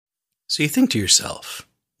So you think to yourself,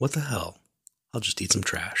 what the hell? I'll just eat some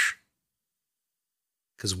trash.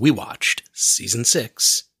 Because we watched Season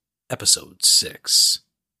 6, Episode 6,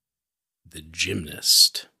 The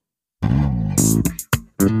Gymnast.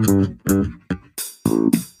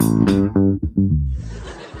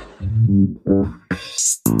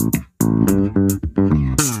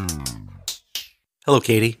 Hello,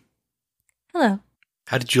 Katie. Hello.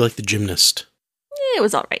 How did you like The Gymnast? It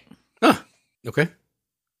was all right. Ah, okay.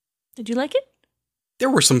 Did you like it? There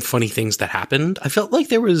were some funny things that happened. I felt like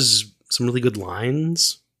there was some really good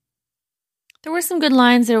lines. There were some good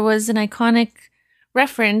lines. There was an iconic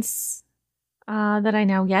reference that I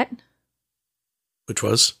now get. Which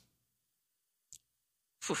was?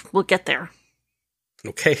 We'll get there.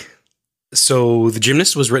 Okay. So The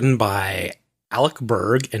Gymnast was written by Alec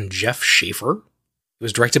Berg and Jeff Schaefer. It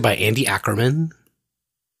was directed by Andy Ackerman.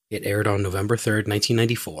 It aired on November 3rd,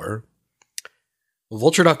 1994.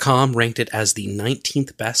 Vulture.com ranked it as the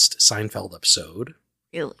 19th best Seinfeld episode.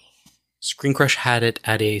 Really? Screen Crush had it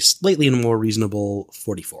at a slightly more reasonable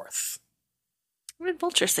 44th. What did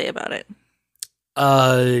Vulture say about it?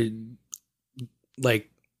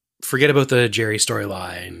 Forget about the Jerry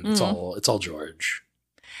storyline. It's all George.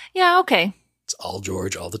 Yeah, okay. It's all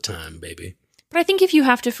George all the time, baby. But I think if you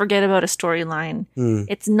have to forget about a storyline,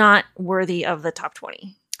 it's not worthy of the top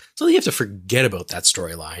 20. So you have to forget about that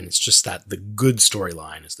storyline. It's just that the good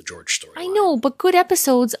storyline is the George storyline. I know, but good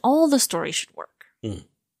episodes, all the stories should work.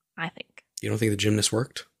 I think. You don't think The Gymnast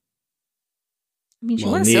worked? I mean, she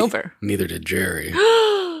won silver. Neither did Jerry.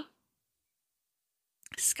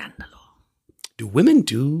 Scandalo. Do women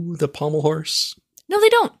do the pommel horse? No, they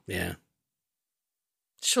don't. Yeah.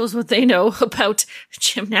 Shows what they know about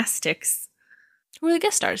gymnastics. Who are the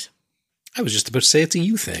guest stars? I was just about to say it's a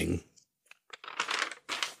you thing.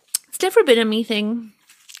 It's never been a me thing.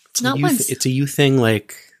 Not once. It's a you thing,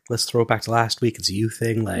 like, let's throw it back to last week. It's a you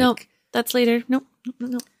thing, like... Nope, that's later. Nope.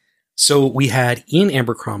 So we had Ian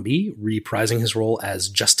Abercrombie reprising his role as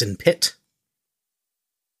Justin Pitt.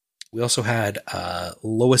 We also had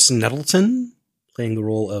Lois Nettleton playing the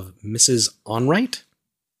role of Mrs. Onright.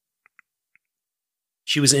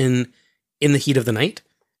 She was in the Heat of the Night,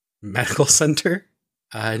 Medical Center.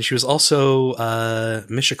 And she was also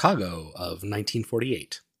Miss Chicago of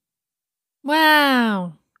 1948.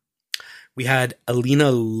 Wow. We had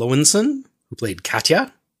Alina Lowenson, who played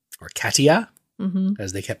Katya, or Katia,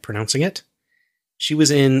 as they kept pronouncing it. She was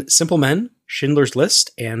in Simple Men, Schindler's List,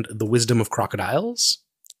 and The Wisdom of Crocodiles.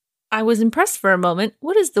 I was impressed for a moment.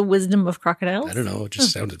 What is The Wisdom of Crocodiles? I don't know. It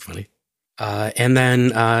just sounded funny. And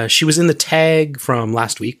then she was in the tag from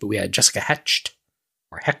last week, but we had Jessica Hecht,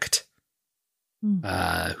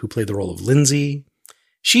 who played the role of Lindsay.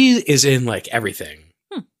 She is in, like, everything.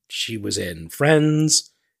 She was in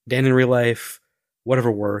Friends, Dan in Real Life,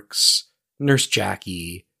 Whatever Works, Nurse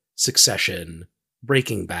Jackie, Succession,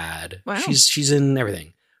 Breaking Bad. Wow. She's in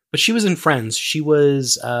everything. But she was in Friends. She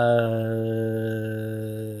was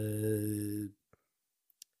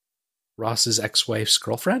Ross's ex-wife's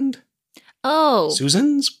girlfriend? Oh.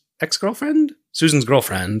 Susan's ex-girlfriend? Susan's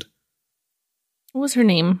girlfriend. What was her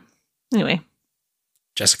name? Anyway.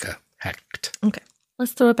 Jessica Hecht. Okay.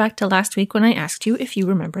 Let's throw it back to last week when I asked you if you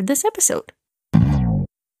remembered this episode.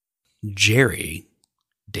 Jerry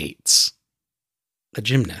dates a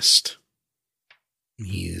gymnast.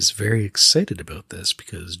 He's very excited about this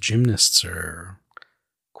because gymnasts are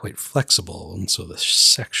quite flexible, and so the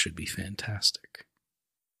sex should be fantastic.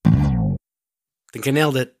 Think I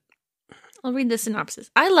nailed it. I'll read the synopsis.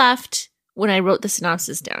 I laughed when I wrote the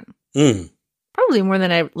synopsis down. Mm. Probably more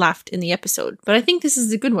than I laughed in the episode, but I think this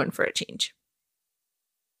is a good one for a change.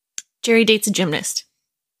 Jerry dates a gymnast.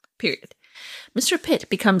 Period. Mr. Pitt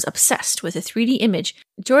becomes obsessed with a 3D image.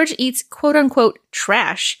 George eats quote-unquote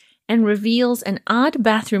trash and reveals an odd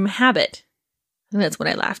bathroom habit. I think that's when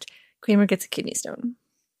I laughed. Kramer gets a kidney stone.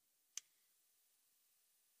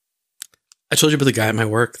 I told you about the guy at my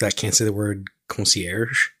work that can't say the word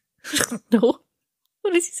concierge. No.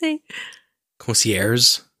 What does he say?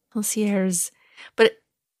 Concierge. Concierge. But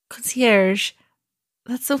concierge,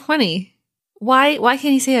 that's so funny. Why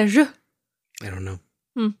can't he say a je? I don't know.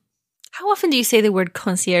 How often do you say the word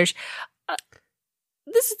concierge?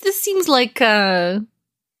 This seems like how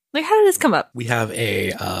did this come up? We have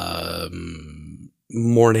a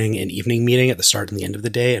morning and evening meeting at the start and the end of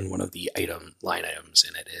the day, and one of the line items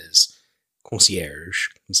in it is concierge.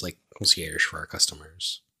 It's like concierge for our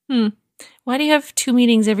customers. Why do you have 2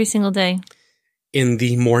 meetings every single day? In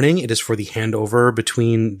the morning, it is for the handover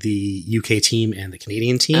between the UK team and the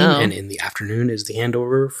Canadian team, and in the afternoon is the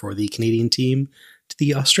handover for the Canadian team to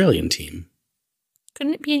the Australian team.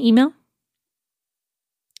 Couldn't it be an email?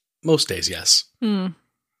 Most days, yes. Hmm.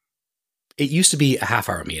 It used to be a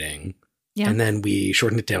half-hour meeting, and then we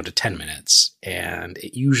shortened it down to 10 minutes, and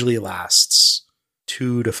it usually lasts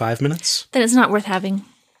 2 to 5 minutes. Then it's not worth having.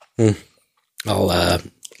 I'll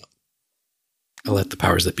let the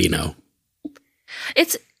powers that be know.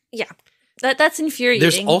 That's infuriating.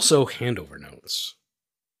 There's also handover notes.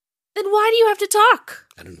 Then why do you have to talk?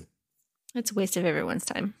 I don't know. It's a waste of everyone's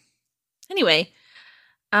time. Anyway,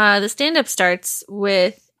 the stand-up starts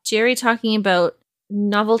with Jerry talking about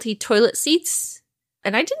novelty toilet seats.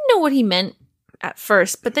 And I didn't know what he meant at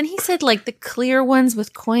first, but then he said like the clear ones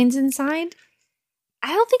with coins inside.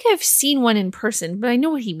 I don't think I've seen one in person, but I know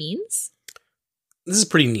what he means. This is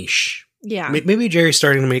pretty niche. Yeah. Maybe Jerry's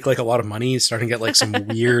starting to make like a lot of money. He's starting to get like some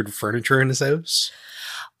weird furniture in his house.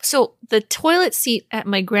 So the toilet seat at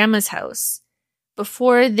my grandma's house,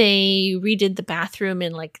 before they redid the bathroom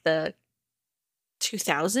in like the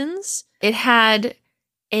 2000s, it had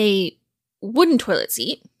a wooden toilet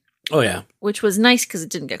seat. Oh, yeah. Which was nice because it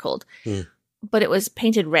didn't get cold. But it was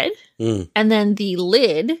painted red. Mm. And then the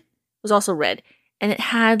lid was also red. And it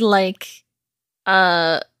had like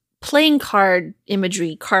playing card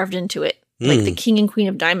imagery carved into it. Like the King and Queen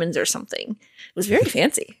of Diamonds or something. It was very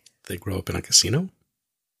fancy. They grow up in a casino?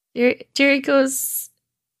 Jerry goes,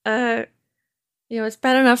 it's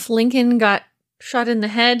bad enough Lincoln got shot in the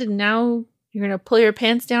head and now you're going to pull your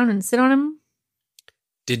pants down and sit on him?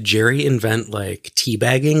 Did Jerry invent like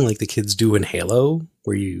teabagging like the kids do in Halo,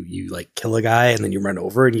 where you like kill a guy and then you run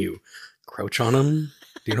over and you crouch on him?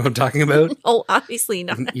 Do you know what I'm talking about? Oh, obviously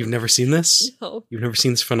not. You've never seen this? No. You've never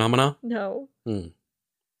seen this phenomena? No.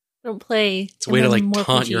 Don't play. It's a way to like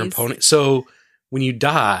taunt your opponent. So when you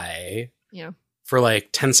die, for like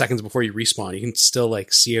 10 seconds before you respawn, you can still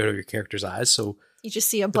like see out of your character's eyes. So you just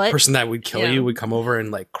see a the butt. person that would kill you would come over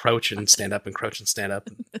and like crouch and stand up and crouch and stand up.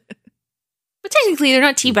 But technically, they're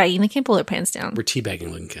not teabagging. They can't pull their pants down. We're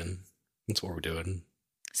teabagging Lincoln. That's what we're doing.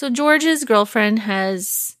 So George's girlfriend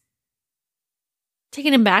has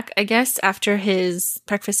taken him back, I guess, after his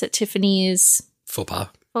breakfast at Tiffany's faux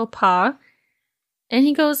pas. And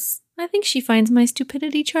he goes, I think she finds my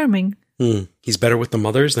stupidity charming. He's better with the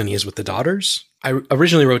mothers than he is with the daughters. I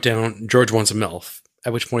originally wrote down George wants a MILF,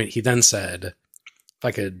 at which point he then said, if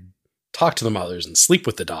I could talk to the mothers and sleep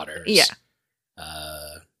with the daughters. Yeah.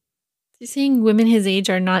 Is he saying women his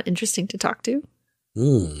age are not interesting to talk to?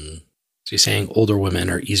 So he's saying older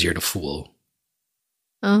women are easier to fool.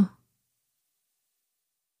 Oh.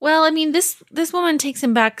 Well, I mean, this woman takes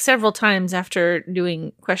him back several times after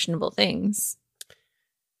doing questionable things.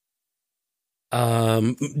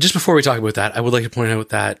 Just before we talk about that, I would like to point out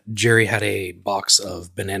that Jerry had a box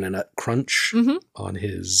of Banana Nut Crunch on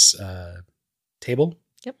his table.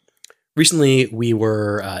 Yep. Recently, we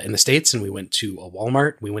were in the States and we went to a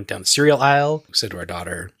Walmart. We went down the cereal aisle. We said to our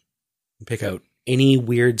daughter, pick out any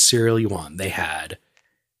weird cereal you want. They had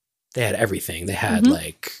everything. They had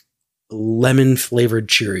like lemon flavored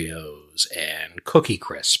Cheerios and Cookie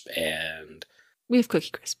Crisp, and we have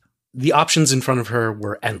Cookie Crisp. The options in front of her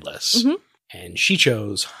were endless. And she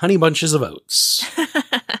chose Honey Bunches of Oats.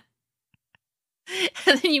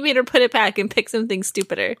 And then you made her put it back and pick something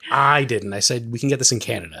stupider. I didn't. I said, we can get this in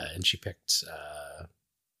Canada. And she picked...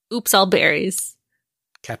 Oops, All Berries.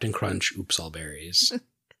 Captain Crunch, Oops, All Berries.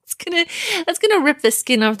 That's gonna rip the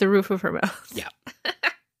skin off the roof of her mouth. Yeah.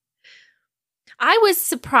 I was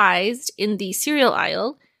surprised in the cereal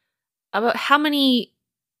aisle about how many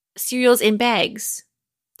cereals in bags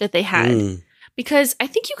that they had. Because I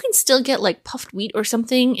think you can still get like puffed wheat or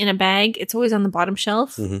something in a bag. It's always on the bottom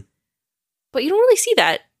shelf. But you don't really see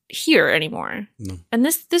that here anymore. No. And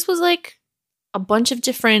this was like a bunch of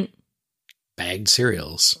different bagged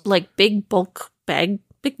cereals. Like big bulk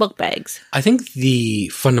bags. I think the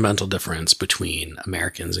fundamental difference between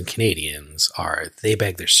Americans and Canadians are they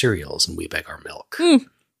bag their cereals and we bag our milk.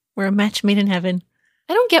 We're a match made in heaven.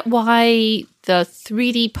 I don't get why the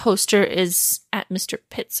 3D poster is at Mr.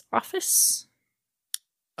 Pitt's office.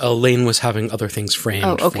 Elaine was having other things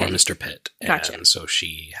framed for Okay. Mr. Pitt. Gotcha. And so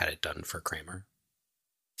she had it done for Kramer.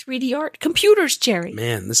 3D art. Computers, Jerry.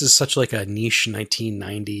 Man, this is such like a niche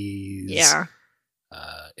 1990s. Yeah.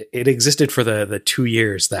 It existed for the 2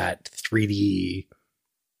 years that 3D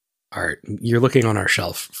art. You're looking on our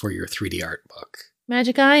shelf for your 3D art book.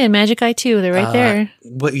 Magic Eye and Magic Eye 2. They're right there.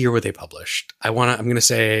 What year were they published? I'm going to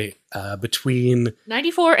say between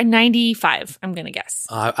 94 and 95, I'm going to guess.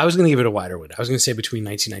 I was going to give it a wider window. I was going to say between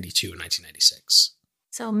 1992 and 1996.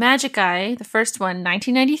 So Magic Eye, the first one,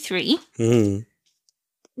 1993.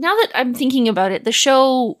 Now that I'm thinking about it, the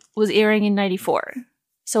show was airing in 94.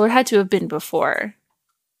 So it had to have been before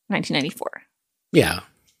 1994. Yeah.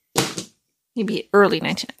 Maybe early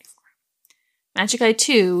 1994. Magic Eye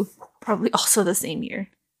 2, probably also the same year.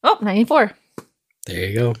 Oh, 94. There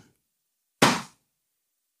you go.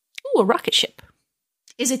 Ooh, a rocket ship.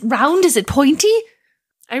 Is it round? Is it pointy?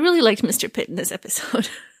 I really liked Mr. Pitt in this episode.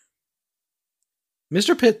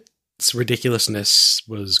 Mr. Pitt's ridiculousness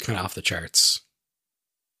was kind of off the charts.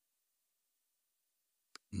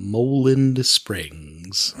 Moreland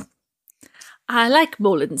Springs. I like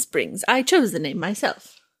Moreland Springs. I chose the name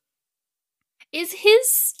myself. Is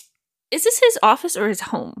this his office or his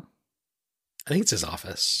home? I think it's his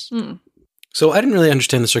office. Hmm. So I didn't really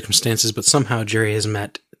understand the circumstances, but somehow Jerry has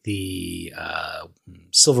met the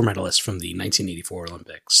silver medalist from the 1984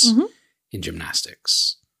 Olympics in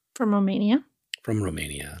gymnastics. From Romania. From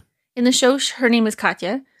Romania. In the show, her name is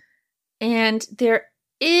Katya. And there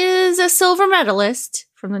is a silver medalist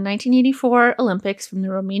from the 1984 Olympics from the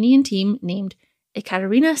Romanian team named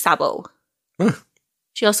Ekaterina Sabo. Huh.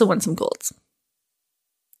 She also won some golds.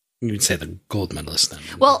 You'd say the gold medalist then.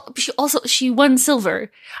 Well, she won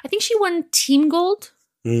silver. I think she won team gold.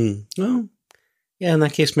 Well, yeah, in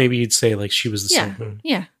that case, maybe you'd say like she was the silver.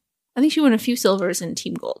 Yeah. I think she won a few silvers and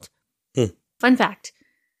team gold. Fun fact.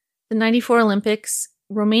 The 94 Olympics,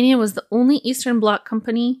 Romania was the only Eastern Bloc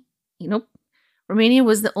company. Romania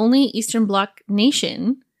was the only Eastern Bloc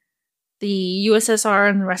nation the USSR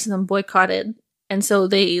and the rest of them boycotted. And so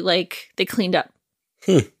they cleaned up.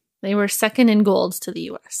 They were second in golds to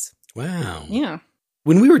the US. Wow. Yeah.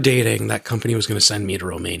 When we were dating, that company was going to send me to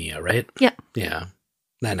Romania, right? Yeah. Yeah.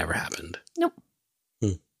 That never happened. Nope.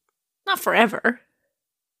 Not forever.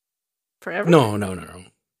 Forever? No.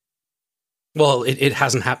 Well, it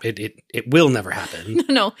hasn't happened. It will never happen.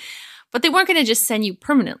 No. But they weren't going to just send you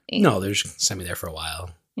permanently. No, they're just going to send me there for a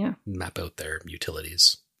while. Yeah. Map out their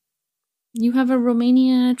utilities. You have a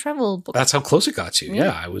Romania travel book. That's how close it got to.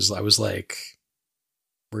 Yeah. I was like,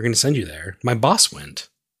 we're going to send you there. My boss went.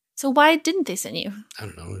 So why didn't they send you? I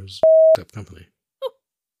don't know. It was a up company.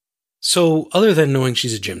 So other than knowing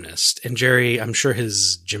she's a gymnast, and Jerry, I'm sure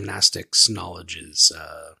his gymnastics knowledge is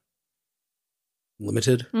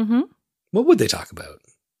limited. Mm-hmm. What would they talk about?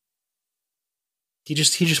 He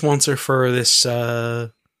just wants her for this.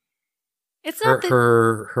 It's not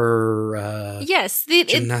her yes,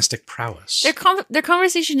 gymnastic prowess. Their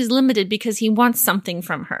conversation is limited because he wants something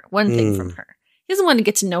from her, one thing from her. He doesn't want to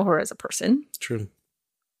get to know her as a person. True.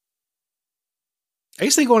 I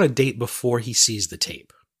guess they go on a date before he sees the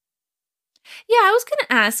tape. Yeah, I was going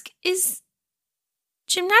to ask, is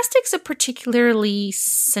gymnastics a particularly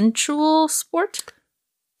sensual sport?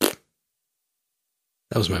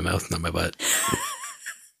 That was my mouth, not my butt.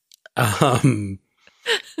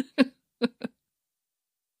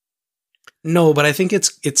 No, but I think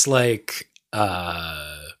it's like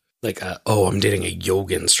I'm dating a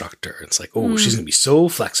yoga instructor. It's like, she's gonna be so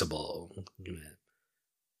flexible.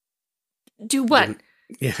 Do what?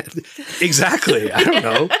 Yeah, exactly. I don't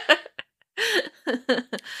know.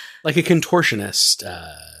 Like a contortionist.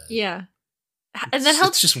 Yeah, and that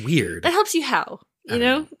helps. It's just weird. That helps you how? You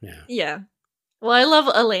know? Yeah. Well, I love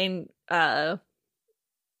Elaine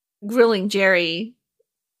grilling Jerry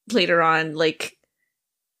later on. Like,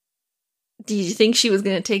 do you think she was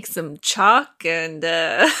going to take some chalk? And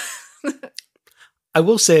I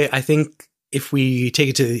will say, I think if we take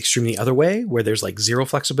it to the extreme the other way, where there's like zero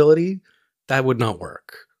flexibility, that would not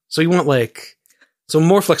work. So you want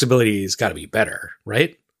more flexibility has got to be better,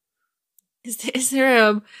 right? Is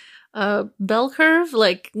there a bell curve?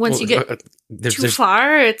 Like once you get too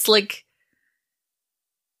far, it's like.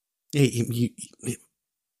 I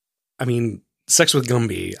mean, sex with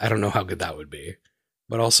Gumby, I don't know how good that would be.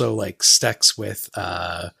 But also like sex with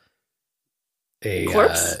a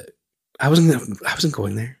corpse? I wasn't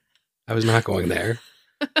going there. I was not going there.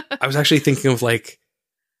 I was actually thinking of like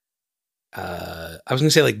I was gonna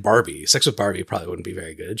say like Barbie. Sex with Barbie probably wouldn't be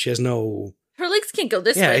very good. She has no. Her legs can't go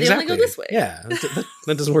this way. Exactly. They only go this way. Yeah,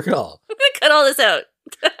 that doesn't work at all. I'm gonna cut all this out.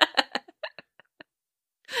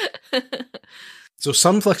 So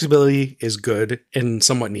some flexibility is good and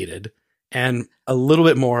somewhat needed, and a little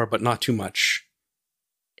bit more, but not too much,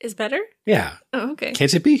 is better. Yeah. Oh, okay.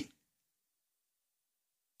 Can't it be?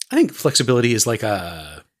 I think flexibility is like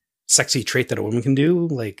a sexy trait that a woman can do.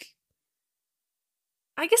 Like,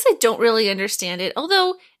 I guess I don't really understand it.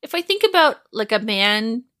 Although, if I think about like a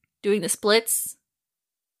man doing the splits.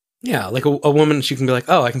 Yeah, like a woman, she can be like,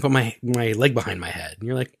 oh, I can put my leg behind my head. And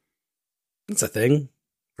you're like, that's a thing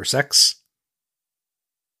for sex.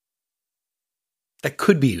 That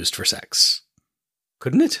could be used for sex.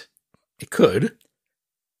 Couldn't it? It could.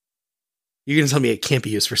 You're going to tell me it can't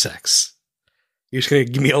be used for sex. You're just going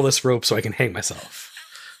to give me all this rope so I can hang myself.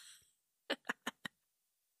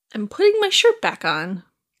 I'm putting my shirt back on.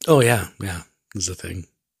 Oh, yeah, yeah. is the thing.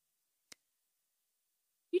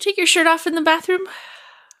 You take your shirt off in the bathroom?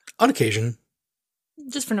 On occasion.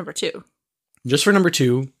 Just for number 2. Just for number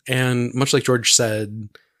 2. And much like George said,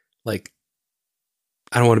 like,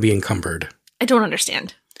 I don't want to be encumbered. I don't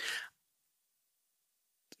understand.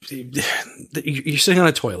 You're sitting on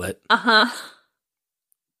a toilet. Uh-huh.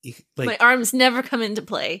 Like, my arms never come into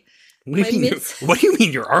play. What do you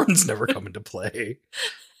mean your arms never come into play?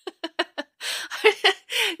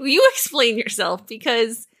 Will you explain yourself?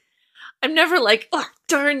 Because I'm never like, oh,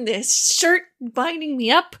 darn this shirt binding me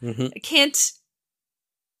up. Mm-hmm. I can't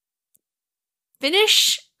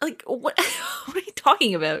finish. Like, what? What are you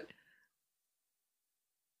talking about?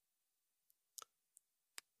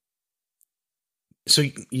 So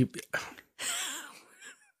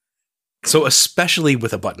so especially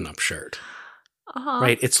with a button-up shirt,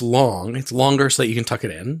 right? It's long. It's longer so that you can tuck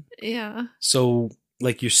it in. Yeah. So,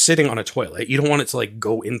 like, you're sitting on a toilet. You don't want it to, like,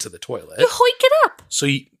 go into the toilet. You hoik it up. So,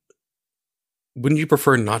 wouldn't you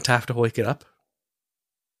prefer not to have to hoik it up?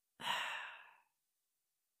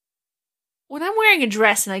 When I'm wearing a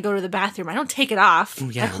dress and I go to the bathroom, I don't take it off. Oh,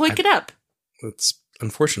 yeah, I hoik it up. It's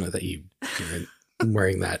unfortunate that you're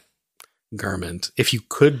wearing that garment. If you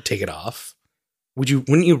could take it off,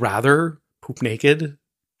 wouldn't you rather poop naked?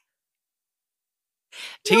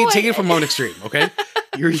 Take it from one extreme, okay?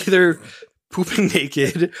 You're either pooping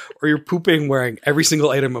naked or you're pooping wearing every single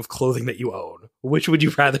item of clothing that you own. Which would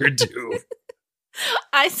you rather do?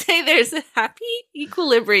 I say there's a happy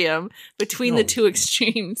equilibrium between the two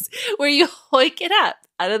extremes where you hoik it up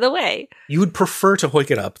out of the way. You would prefer to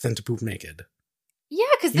hoik it up than to poop naked. Yeah,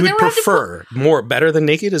 because you would prefer better than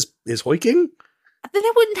naked is hoiking? Then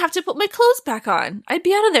I wouldn't have to put my clothes back on. I'd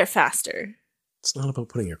be out of there faster. It's not about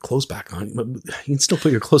putting your clothes back on. But you can still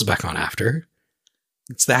put your clothes back on after.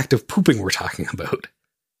 It's the act of pooping we're talking about.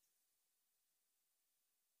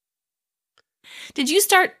 Did you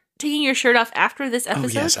start taking your shirt off after this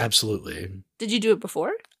episode? Oh, yes, absolutely. Did you do it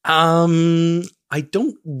before? I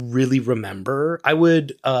don't really remember. I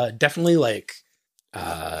would definitely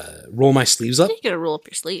roll my sleeves up. You gotta roll up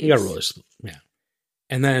your sleeves. You gotta roll your sleeves. Yeah.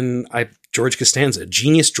 And then George Costanza,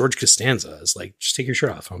 genius George Costanza is like, just take your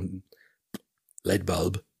shirt off. Lead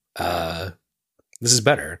bulb. This is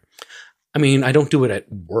better. I mean, I don't do it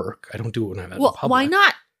at work. I don't do it when I'm at public. Why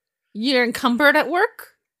not? You're encumbered at work?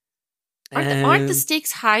 Aren't the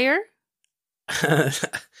stakes higher?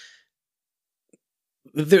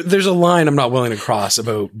 There's a line I'm not willing to cross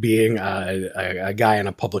about being a guy in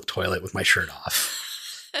a public toilet with my shirt off.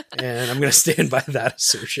 And I'm going to stand by that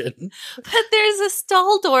assertion. But there's a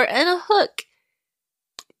stall door and a hook.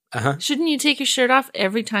 Uh-huh. Shouldn't you take your shirt off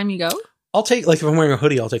every time you go? I'll take, if I'm wearing a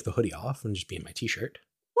hoodie, I'll take the hoodie off and just be in my t-shirt.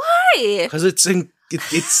 Why? Because it's You're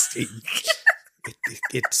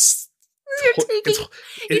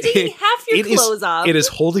taking half your clothes off. It is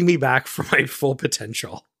holding me back from my full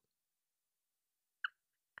potential.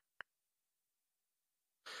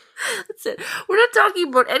 That's it. We're not talking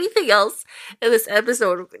about anything else in this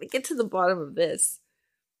episode. We're going to get to the bottom of this.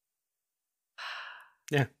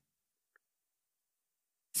 Yeah.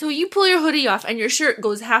 So you pull your hoodie off and your shirt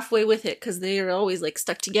goes halfway with it because they are always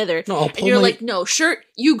stuck together. No, and you're like, no, shirt,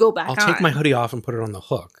 you go back on. I'll take my hoodie off and put it on the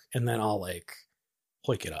hook and then I'll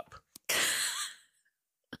hoik it up.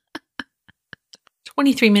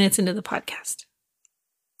 23 minutes into the podcast.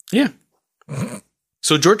 Yeah.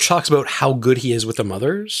 So George talks about how good he is with the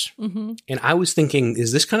mothers. Mm-hmm. And I was thinking,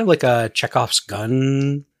 is this kind of like a Chekhov's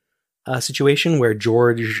gun situation where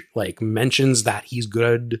George mentions that he's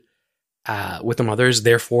good with the mothers.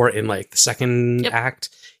 Therefore, in the second act,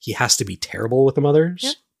 he has to be terrible with the mothers.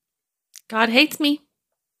 Yep. God hates me.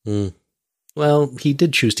 Well, he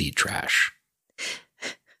did choose to eat trash.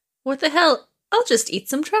 What the hell? I'll just eat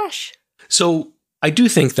some trash. So I do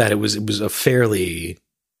think that it was a fairly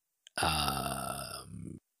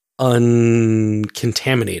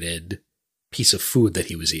uncontaminated piece of food that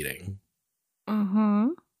he was eating. Mm-hmm.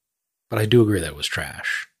 But I do agree that it was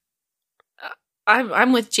trash.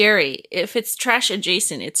 I'm with Jerry. If it's trash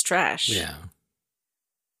adjacent, it's trash. Yeah.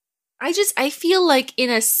 I feel like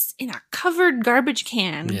in a covered garbage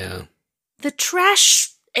can, the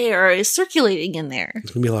trash air is circulating in there.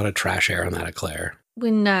 There's gonna be a lot of trash air on that eclair.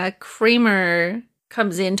 When Kramer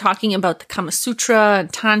comes in talking about the Kama Sutra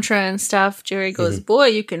and Tantra and stuff, Jerry goes, boy,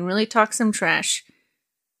 you can really talk some trash.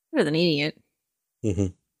 Better than eating it. Mm-hmm.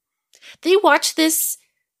 They watch this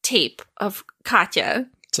tape of Katya.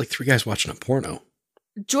 It's like three guys watching a porno.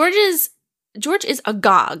 George is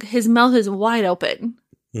agog. His mouth is wide open.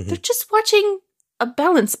 Mm-hmm. They're just watching a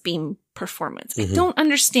balance beam performance. Mm-hmm. I don't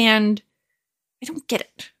understand. I don't get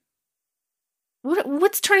it.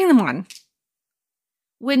 What's turning them on?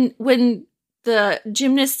 When the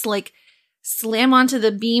gymnasts like slam onto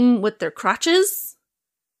the beam with their crotches.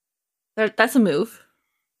 That's a move.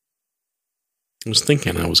 I was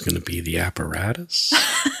thinking I was going to be the apparatus.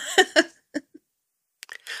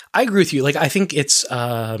 I agree with you. Like, I think it's,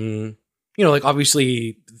 like,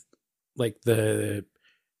 obviously, like, the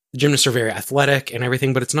gymnasts are very athletic and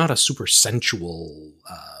everything, but it's not a super sensual.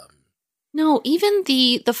 No, even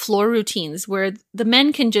the floor routines where the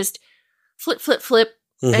men can just flip,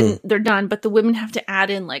 Mm-hmm. and they're done, but the women have to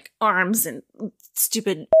add in, like, arms and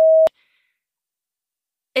stupid.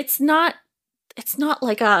 It's not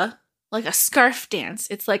like a scarf dance.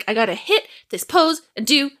 It's like, I gotta hit this pose and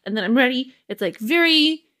then I'm ready. It's like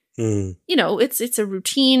very, it's a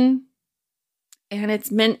routine, and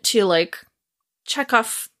it's meant to like check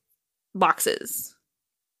off boxes.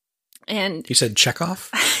 And you said check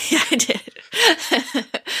off? Yeah, I did.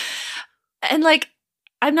 And like,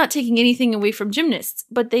 I'm not taking anything away from gymnasts,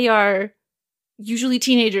 but they are usually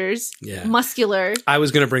teenagers, muscular. I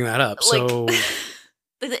was going to bring that up. So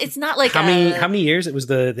it's not like how many years? It was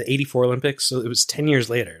the 84 Olympics, so it was 10 years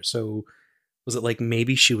later. So was it like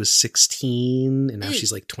maybe she was 16 and now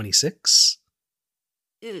she's like 26?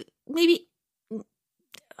 Maybe.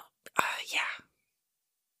 Yeah.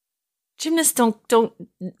 Gymnasts don't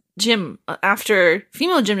gym after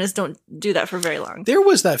female gymnasts don't do that for very long. There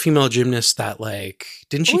was that female gymnast that like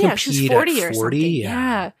didn't she compete she was 40 at 40? Or something.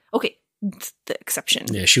 Yeah. Okay. The exception.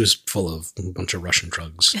 Yeah, she was full of a bunch of Russian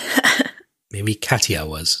drugs. Maybe Katya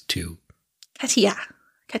was too. Katya.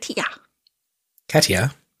 I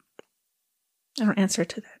don't answer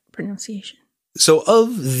to that pronunciation. So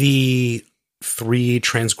of the 3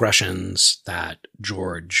 transgressions that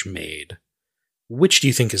George made, which do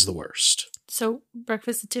you think is the worst? So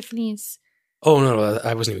Breakfast at Tiffany's. Oh, no,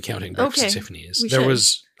 I wasn't even counting Breakfast at Tiffany's.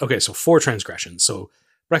 So 4 transgressions. So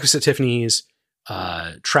Breakfast at Tiffany's,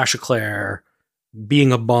 Trash Eclair,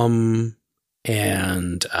 being a bum,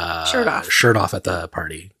 and shirt off at the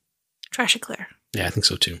party. Trash Eclair. Yeah, I think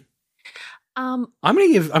so too. I'm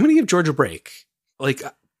gonna give George a break. Like,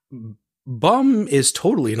 bum is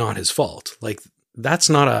totally not his fault. Like, that's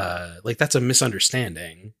a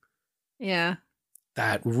misunderstanding. Yeah.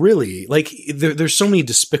 That really, like, there's so many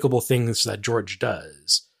despicable things that George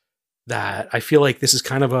does that I feel like this is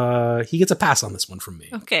kind of he gets a pass on this one from me.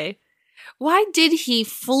 Okay. Why did he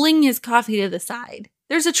fling his coffee to the side?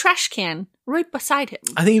 There's a trash can right beside him.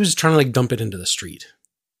 I think he was trying to like dump it into the street.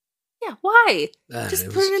 Yeah, why? Just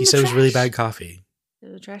put it in the trash. He said it was really bad coffee.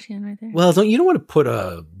 There's a trash can right there. Well, you don't want to put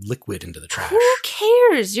a liquid into the trash. Who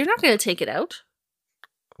cares? You're not going to take it out.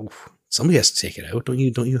 Oof. Somebody has to take it out. Don't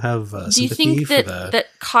you have sympathy? Do you think that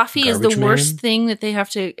coffee is the worst thing that they have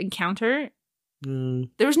to encounter?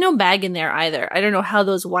 There was no bag in there either. I don't know how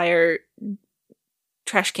those wire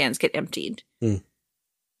trash cans get emptied.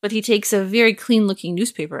 But he takes a very clean looking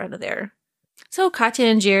newspaper out of there. So Katya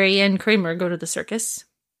and Jerry and Kramer go to the circus.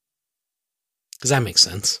 Because that makes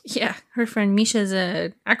sense. Yeah. Her friend Misha's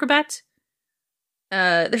an acrobat.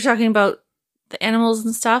 They're talking about the animals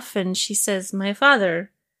and stuff. And she says, my father,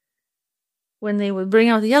 when they would bring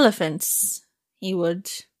out the elephants, he would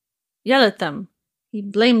yell at them. He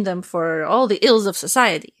blamed them for all the ills of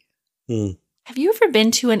society. Have you ever been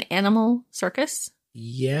to an animal circus?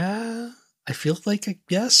 Yeah, I feel like I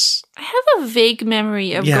I have a vague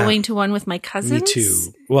memory of going to one with my cousins. Me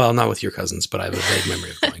too. Well, not with your cousins, but I have a vague memory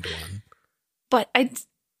of going to one. But I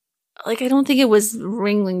don't think it was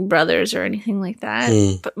Ringling Brothers or anything like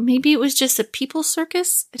that. But maybe it was just a people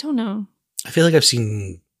circus. I don't know. I feel like I've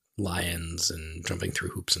seen lions and jumping through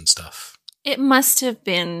hoops and stuff. It must have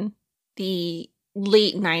been the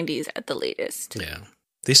late 90s at the latest. Yeah.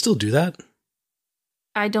 They still do that?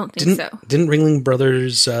 I don't think so. Didn't Ringling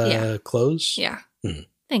Brothers close? Yeah.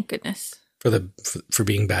 Thank goodness. For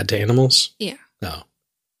being bad to animals? Yeah. No.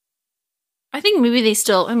 I think maybe they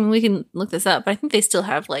still, we can look this up, but I think they still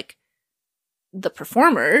have like the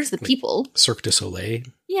performers, the people. Cirque du Soleil.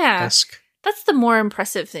 Yeah. That's the more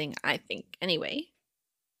impressive thing, I think, anyway.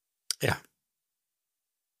 Yeah.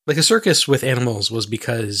 Like a circus with animals was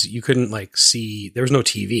because you couldn't like see, there was no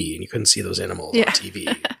TV and you couldn't see those animals on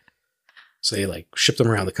TV. So they like shipped them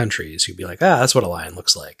around the country. So you'd be like, that's what a lion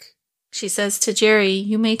looks like. She says to Jerry,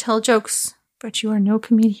 you may tell jokes, but you are no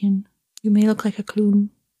comedian. You may look like a clown.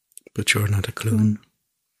 But you're not a clown.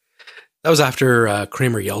 That was after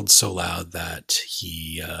Kramer yelled so loud that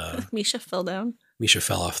Misha fell down. Misha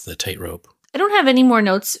fell off the tightrope. I don't have any more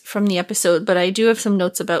notes from the episode, but I do have some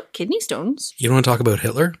notes about kidney stones. You don't want to talk about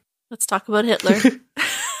Hitler? Let's talk about Hitler.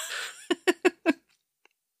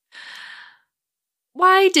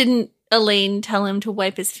 Why didn't Elaine tell him to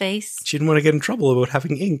wipe his face? She didn't want to get in trouble about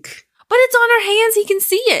having ink. But it's on her hands. He can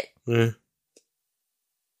see it.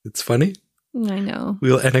 It's funny. I know.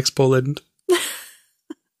 We'll annex Poland.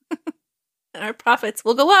 And our profits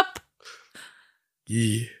will go up.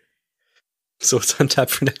 Yeah. So it's on tap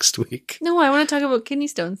for next week. No, I want to talk about kidney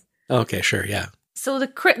stones. Okay, sure, yeah. So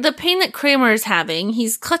the pain that Kramer is having,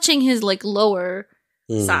 he's clutching his like lower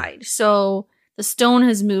side. So the stone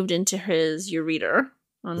has moved into his ureter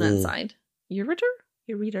on that side.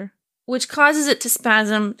 Ureter? Which causes it to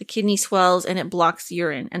spasm, the kidney swells, and it blocks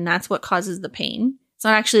urine. And that's what causes the pain. It's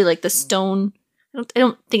not actually like the stone. I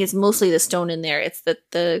don't think it's mostly the stone in there. It's the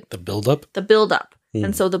buildup? The buildup.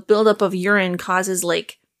 And so the buildup of urine causes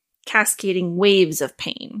like cascading waves of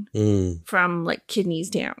pain from like kidneys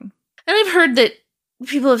down. And I've heard that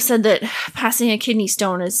people have said that passing a kidney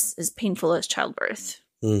stone is as painful as childbirth.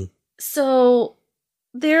 So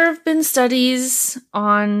there have been studies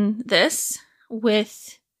on this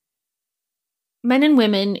with men and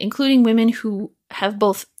women, including women who have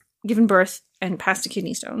both given birth and passed a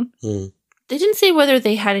kidney stone. They didn't say whether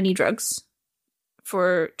they had any drugs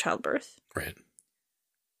for childbirth. Right.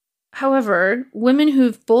 However, women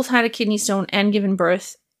who've both had a kidney stone and given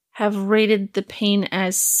birth have rated the pain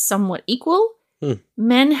as somewhat equal.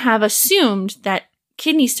 Men have assumed that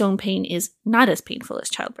kidney stone pain is not as painful as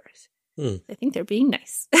childbirth. I think they're being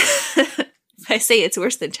nice. If I say it's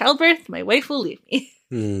worse than childbirth, my wife will leave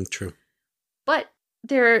me. True. But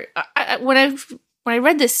when I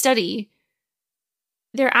read this study,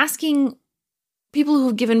 they're asking people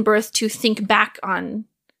who've given birth to think back on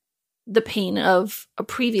the pain of a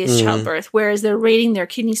previous childbirth, whereas they're rating their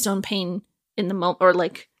kidney stone pain in the moment, or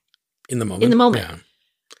like in the moment. Yeah.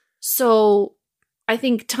 So I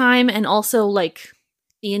think time and also like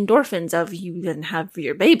the endorphins of you didn't have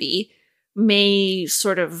your baby may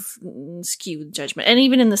sort of skew judgment. And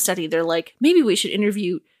even in the study, they're like, maybe we should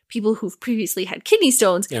interview people who've previously had kidney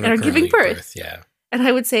stones and are giving birth. Yeah. And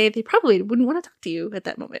I would say they probably wouldn't want to talk to you at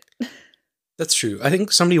that moment. That's true. I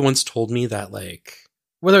think somebody once told me that, like,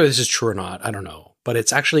 whether this is true or not, I don't know. But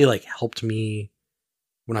it's actually like helped me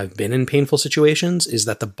when I've been in painful situations, is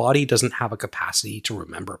that the body doesn't have a capacity to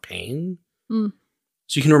remember pain. So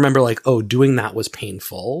you can remember like, oh, doing that was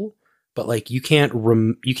painful, but like you can't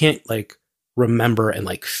like remember and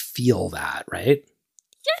like feel that, right?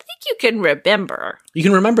 Yeah, I think you can remember. You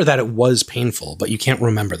can remember that it was painful, but you can't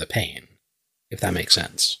remember the pain, if that makes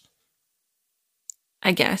sense.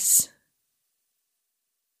 I guess.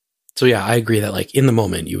 So yeah, I agree that like in the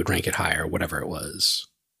moment you would rank it higher, whatever it was.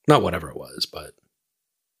 Not whatever it was, but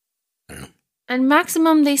I don't know. And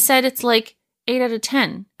maximum, they said it's like 8 out of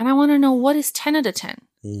 10. And I want to know, what is 10 out of 10?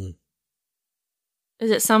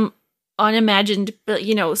 Is it some unimagined,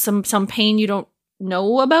 some pain you don't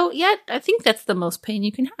know about yet? I think that's the most pain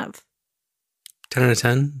you can have. 10 out of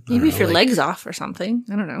 10? Maybe if your leg's off or something.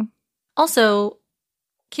 I don't know. Also,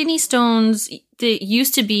 kidney stones, they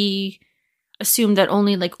used to be assumed that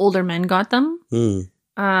only like older men got them.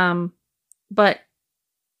 But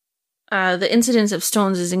the incidence of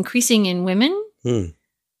stones is increasing in women.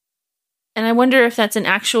 And I wonder if that's an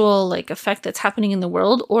actual like effect that's happening in the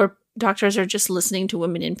world, or doctors are just listening to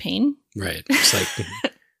women in pain. Right. It's like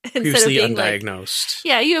previously undiagnosed. Like,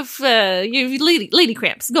 yeah, you have lady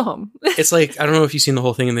cramps. Go home. It's like, I don't know if you've seen the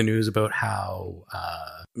whole thing in the news about how,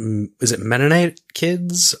 is it Mennonite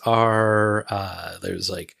kids are,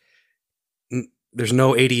 there's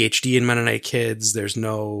no ADHD in Mennonite kids. There's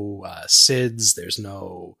no SIDS. There's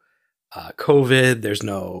no COVID. There's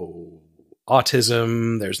no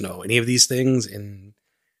autism. There's no any of these things. And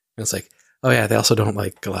it's like, oh yeah, they also don't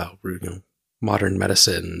like allow modern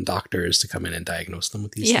medicine doctors to come in and diagnose them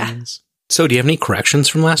with these things. So do you have any corrections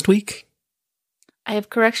from last week? I have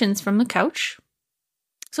corrections from the couch.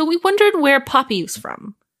 So we wondered where Poppy was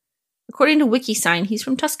from. According to WikiSign, he's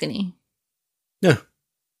from Tuscany. Yeah.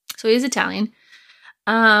 So he's Italian.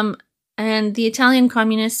 And the Italian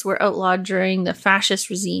communists were outlawed during the fascist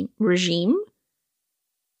regime.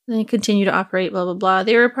 They continue to operate, blah, blah, blah.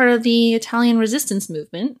 They were part of the Italian resistance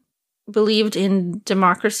movement, believed in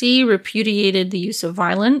democracy, repudiated the use of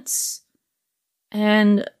violence,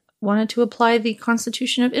 and wanted to apply the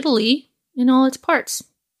Constitution of Italy in all its parts.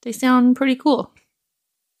 They sound pretty cool.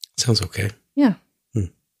 Sounds okay. Yeah.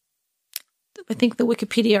 I think the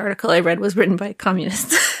Wikipedia article I read was written by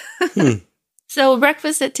communists. So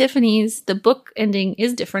Breakfast at Tiffany's, the book ending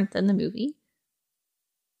is different than the movie.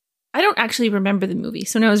 I don't actually remember the movie.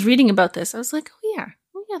 So when I was reading about this, I was like, oh yeah,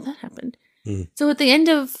 that happened. So at the end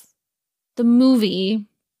of the movie,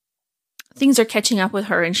 things are catching up with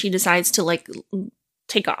her and she decides to like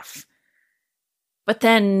take off. But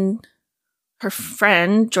then her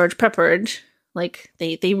friend, George Peppard, like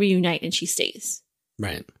they reunite and she stays.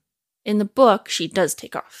 Right. In the book, she does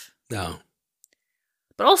take off. No.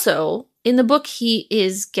 But also, in the book, he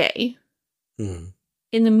is gay. Mm.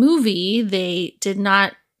 In the movie, they did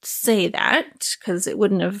not say that because it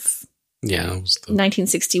wouldn't have... Yeah. It was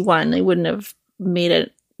 1961, they wouldn't have made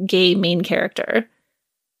a gay main character.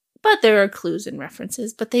 But there are clues and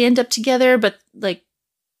references. But they end up together, but like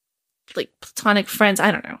platonic friends.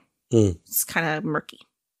 I don't know. Mm. It's kind of murky.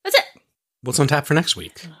 That's it. What's on tap for next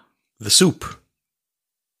week? The Soup.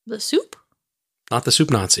 The Soup? Not the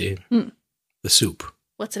Soup Nazi. Mm. The Soup.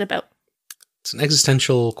 What's it about? It's an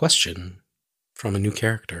existential question from a new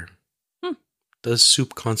character. Does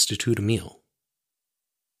soup constitute a meal?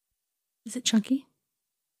 Is it chunky?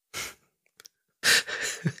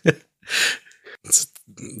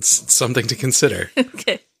 It's something to consider.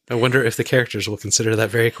 Okay. I wonder if the characters will consider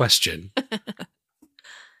that very question.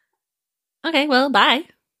 Okay, well, bye.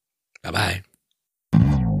 Bye-bye.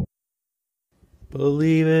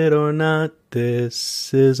 Believe it or not,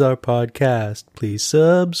 this is our podcast. Please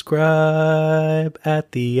subscribe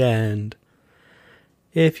at the end.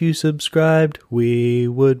 If you subscribed, we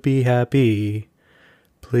would be happy.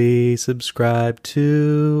 Please subscribe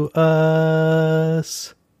to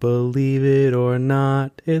us. Believe it or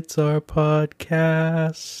not, it's our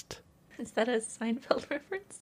podcast. Is that a Seinfeld reference?